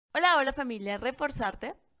Hola, hola familia,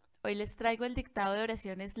 reforzarte. Hoy les traigo el dictado de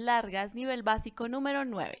oraciones largas nivel básico número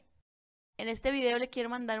 9. En este video le quiero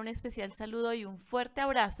mandar un especial saludo y un fuerte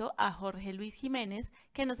abrazo a Jorge Luis Jiménez,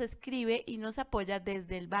 que nos escribe y nos apoya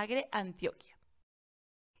desde el Bagre, Antioquia.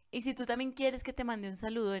 Y si tú también quieres que te mande un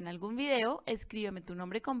saludo en algún video, escríbeme tu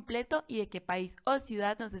nombre completo y de qué país o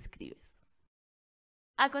ciudad nos escribes.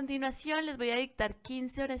 A continuación les voy a dictar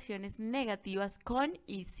 15 oraciones negativas con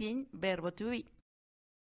y sin verbo to be.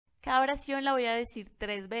 Cada oración la voy a decir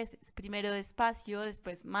 3 veces, primero despacio,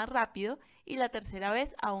 después más rápido y la tercera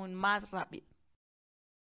vez aún más rápido.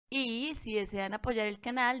 Y si desean apoyar el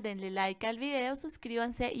canal, denle like al video,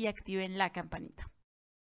 suscríbanse y activen la campanita.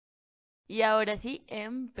 Y ahora sí,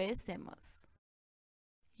 empecemos.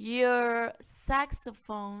 Your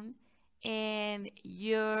saxophone and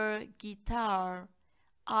your guitar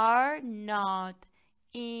are not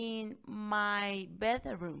in my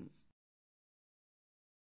bedroom.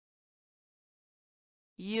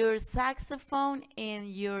 Your saxophone and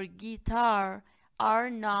your guitar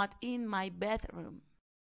are not in my bedroom.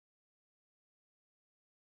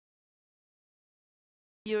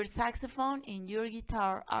 Your saxophone and your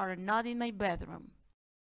guitar are not in my bedroom.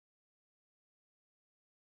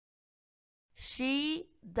 She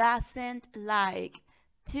doesn't like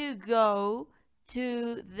to go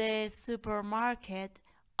to the supermarket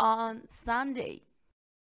on Sunday.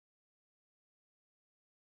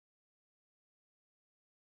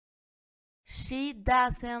 She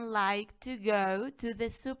doesn't like to go to the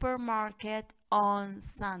supermarket on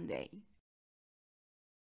Sunday.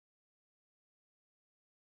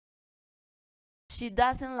 She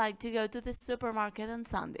doesn't like to go to the supermarket on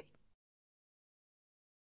Sunday.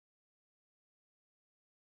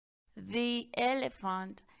 The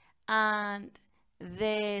elephant and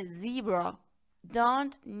the zebra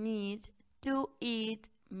don't need to eat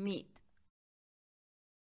meat.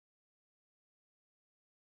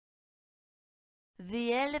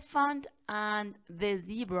 The elephant and the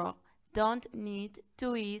zebra don't need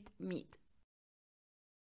to eat meat.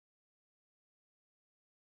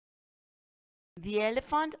 The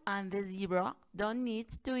elephant and the zebra don't need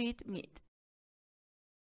to eat meat.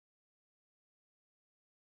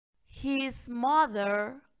 His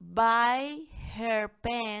mother buys her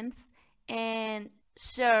pants and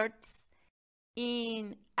shirts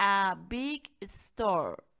in a big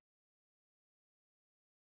store.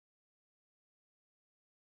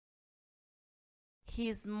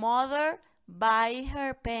 His mother buys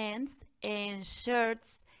her pants and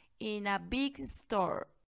shirts in a big store.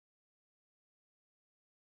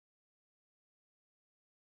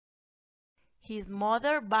 His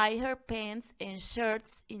mother buys her pants and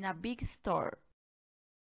shirts in a big store.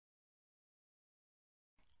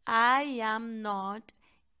 I am not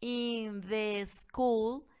in the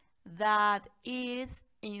school that is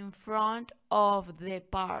in front of the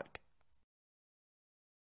park.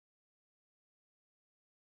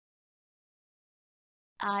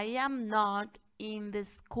 I am not in the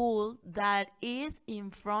school that is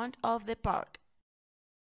in front of the park.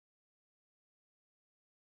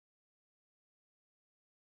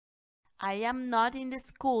 I am not in the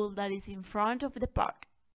school that is in front of the park.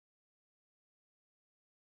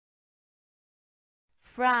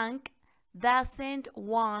 Frank doesn't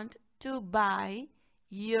want to buy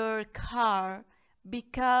your car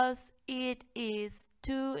because it is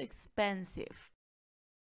too expensive.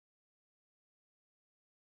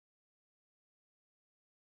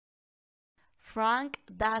 Frank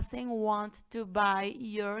doesn't want to buy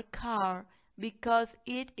your car because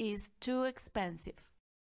it is too expensive.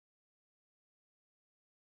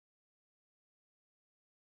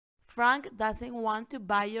 Frank doesn't want to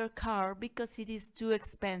buy your car because it is too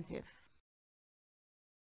expensive.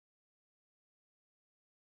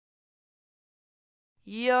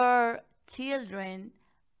 Your children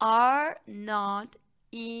are not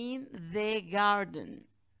in the garden.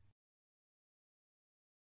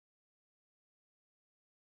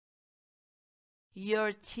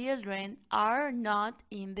 Your children are not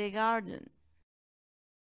in the garden.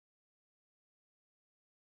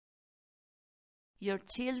 Your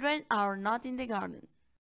children are not in the garden.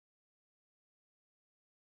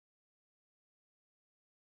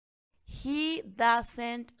 He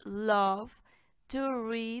doesn't love to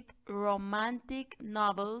read romantic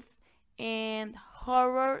novels and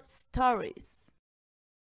horror stories.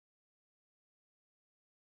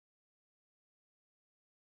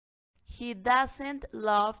 He doesn't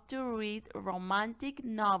love to read romantic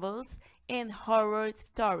novels and horror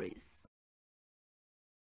stories.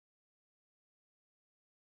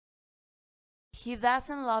 He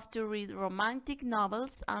doesn't love to read romantic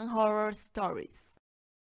novels and horror stories.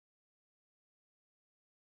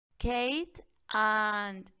 Kate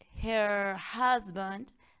and her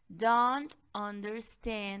husband don't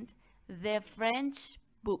understand the French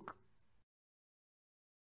book.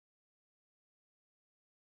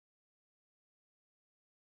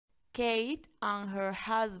 Kate and her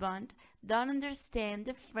husband don't understand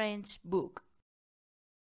the French book.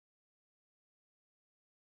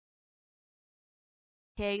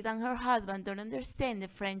 Kate and her husband don't understand the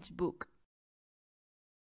French book.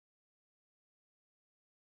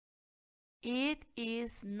 It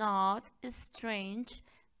is not strange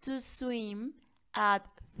to swim at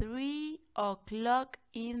 3 o'clock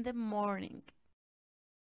in the morning.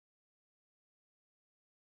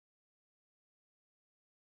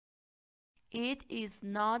 It is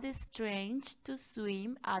not strange to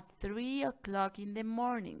swim at 3 o'clock in the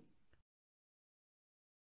morning.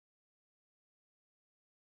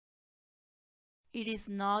 It is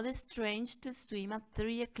not strange to swim at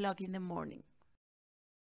 3 o'clock in the morning.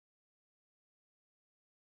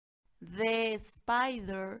 The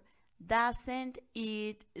spider doesn't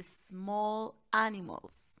eat small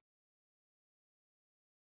animals.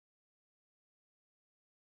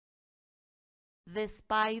 The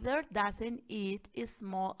spider doesn't eat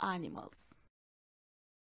small animals.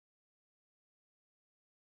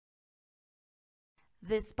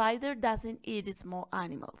 The spider doesn't eat small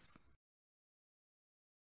animals.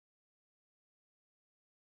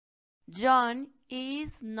 John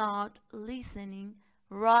is not listening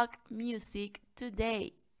rock music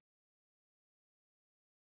today.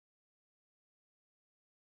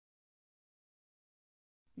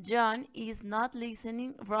 John is not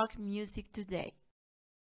listening rock music today.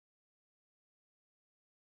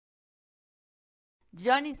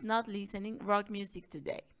 John is not listening rock music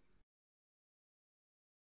today.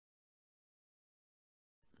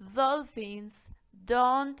 Dolphins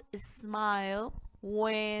don't smile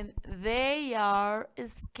when they are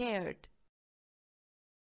scared.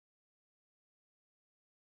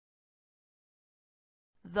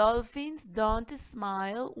 Dolphins don't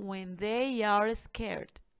smile when they are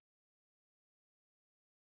scared.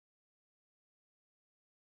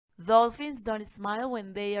 Dolphins don't smile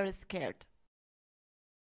when they are scared.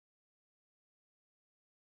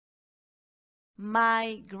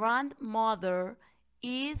 My grandmother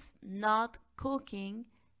is not cooking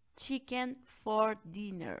chicken for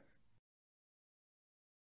dinner.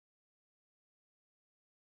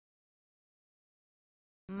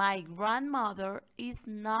 My grandmother is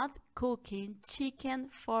not cooking chicken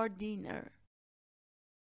for dinner.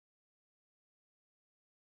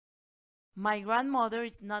 My grandmother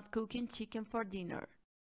is not cooking chicken for dinner.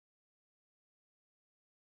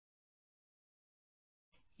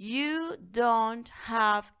 You don't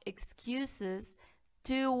have excuses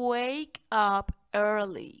to wake up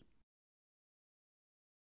early.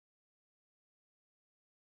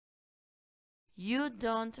 You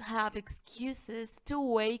don't have excuses to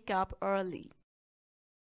wake up early.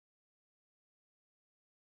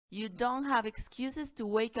 You don't have excuses to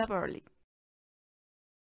wake up early.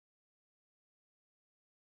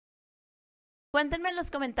 Cuéntenme en los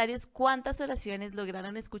comentarios cuántas oraciones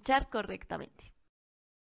lograron escuchar correctamente.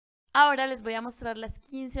 Ahora les voy a mostrar las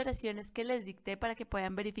 15 oraciones que les dicté para que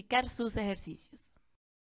puedan verificar sus ejercicios.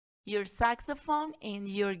 Your saxophone and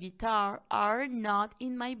your guitar are not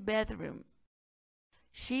in my bedroom.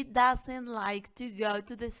 She doesn't like to go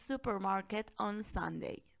to the supermarket on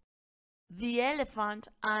Sunday. The elephant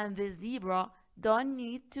and the zebra don't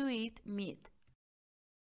need to eat meat.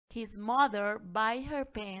 His mother buys her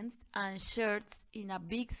pants and shirts in a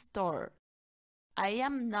big store. I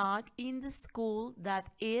am not in the school that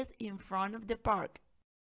is in front of the park.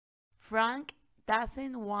 Frank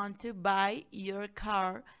doesn't want to buy your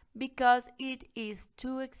car because it is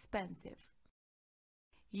too expensive.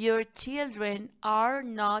 Your children are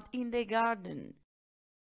not in the garden.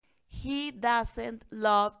 He doesn't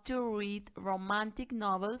love to read romantic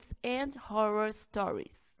novels and horror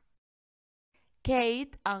stories.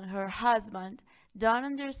 Kate and her husband don't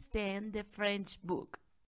understand the French book.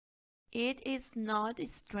 It is not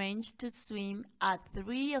strange to swim at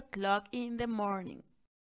 3 o'clock in the morning.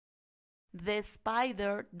 The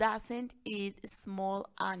spider doesn't eat small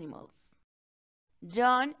animals.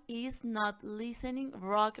 John is not listening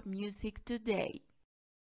rock music today.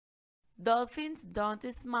 Dolphins don't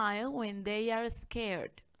smile when they are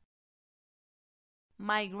scared.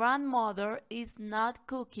 My grandmother is not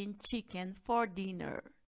cooking chicken for dinner.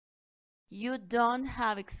 You don't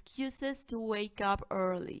have excuses to wake up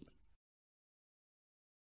early.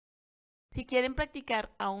 Si quieren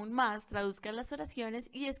practicar aún más, traduzcan las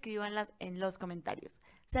oraciones y escríbanlas en los comentarios.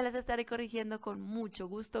 Se las estaré corrigiendo con mucho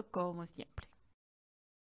gusto, como siempre.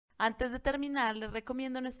 Antes de terminar, les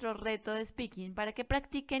recomiendo nuestro reto de speaking para que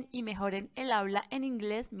practiquen y mejoren el habla en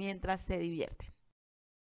inglés mientras se divierten.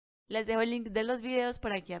 Les dejo el link de los videos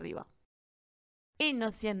por aquí arriba. Y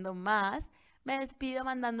no siendo más, me despido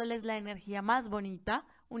mandándoles la energía más bonita,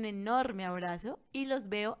 un enorme abrazo y los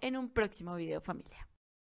veo en un próximo video, familia.